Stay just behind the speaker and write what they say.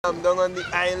I'm down on the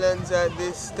islands at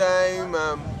this time.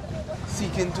 I'm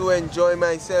seeking to enjoy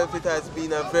myself. It has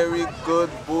been a very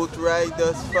good boat ride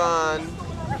thus far.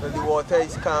 And the water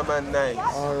is calm and nice.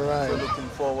 All right. So looking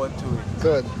forward to it.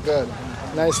 Good, good.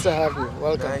 Nice to have you.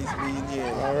 Welcome. Nice being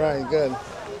here. All right, good.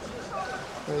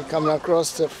 We're coming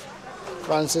across to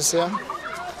Francis here.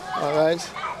 All right.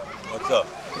 What's up?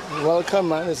 Welcome,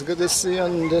 man. It's good to see you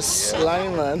on this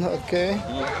line, man. Okay.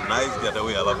 Nice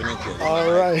getaway. I'm loving it here.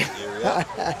 All right.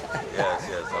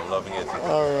 Yes, I'm loving it here.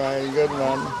 All right, good,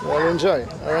 man. Well, enjoy.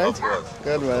 All right. Of course.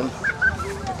 Good, man.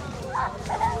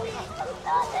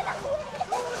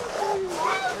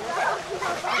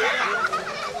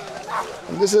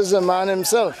 This is the man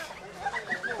himself.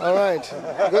 All right.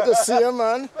 Good to see you,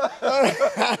 man. All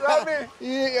right.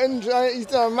 You enjoy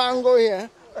eating a mango here.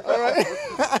 All right.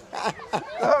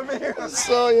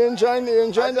 So you enjoying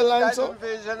the line, so?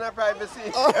 Invasion of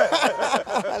privacy.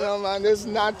 No, man. This is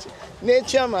not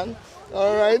nature, man.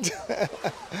 All right.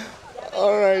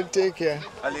 All right. Take care.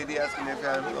 A lady asking if you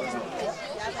have any.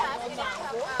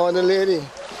 Oh, the lady.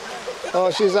 Oh,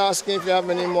 she's asking if you have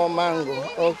any more mango.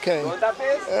 Okay. You want that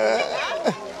face?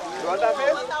 You want that face?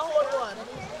 I want one.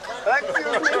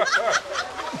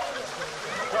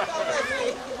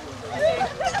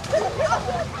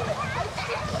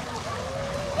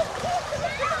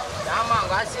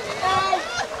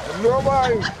 No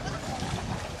boy.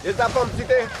 Is that from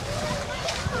city?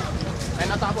 I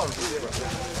not that one.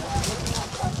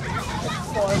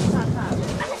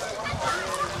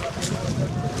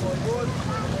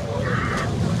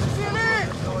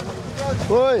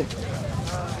 Boy,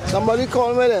 somebody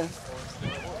call me there.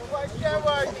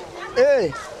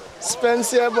 Hey,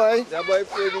 Spence here, boy. That boy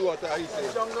play the water, he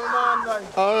said.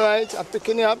 All right, I'm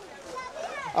picking you up.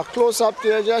 A close up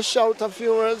there, just shout a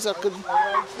few words. I could.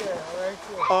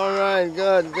 All right,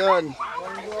 good, good.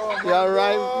 You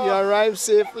arrived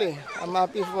safely. I'm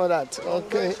happy for that.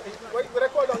 Okay. What they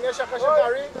call down here,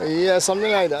 Chacachacare? Yeah,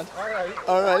 something like that.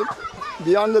 All right.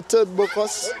 Beyond the third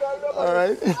bocus. All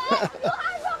right.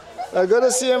 Good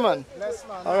to see you, man.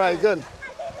 All right, good.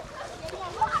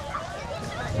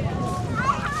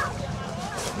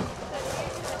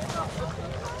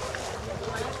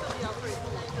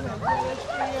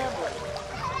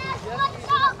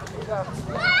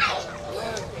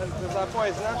 There's a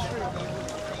poisonous shrimp.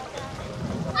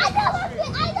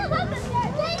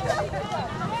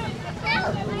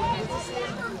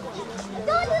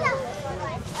 Don't do that.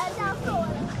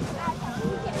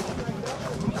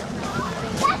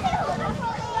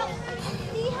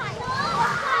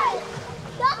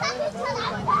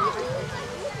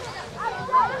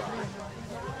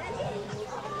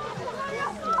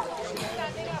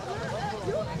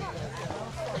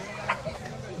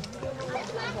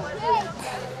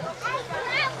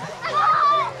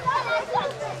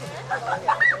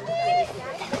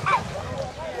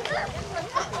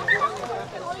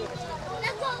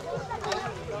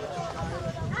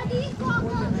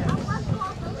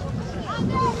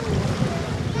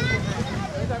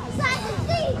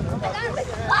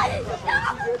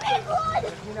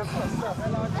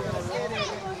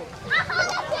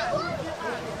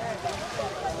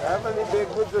 Have any big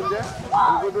goods in there?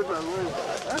 Any good goods?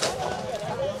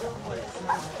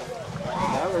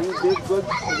 Have any big goods?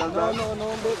 No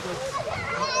big goods.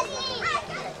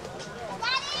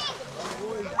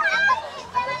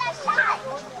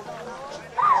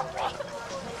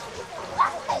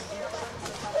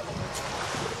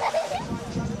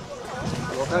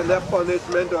 What kind of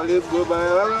punishment will you go by?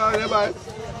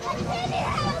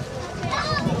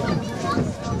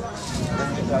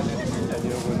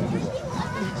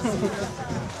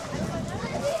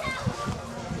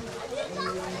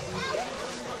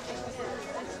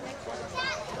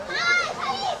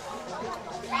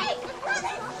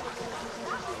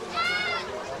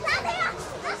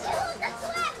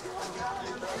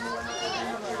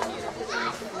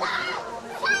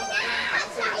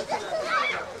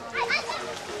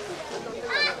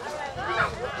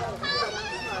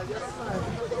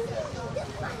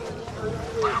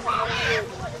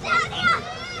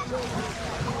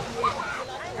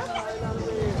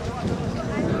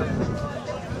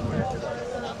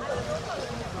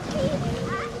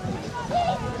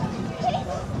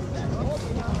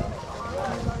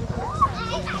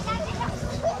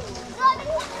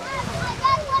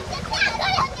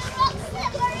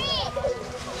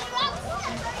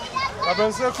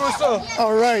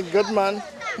 All right, good man.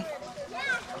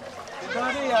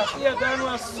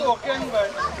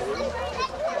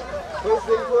 First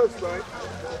thing first, right?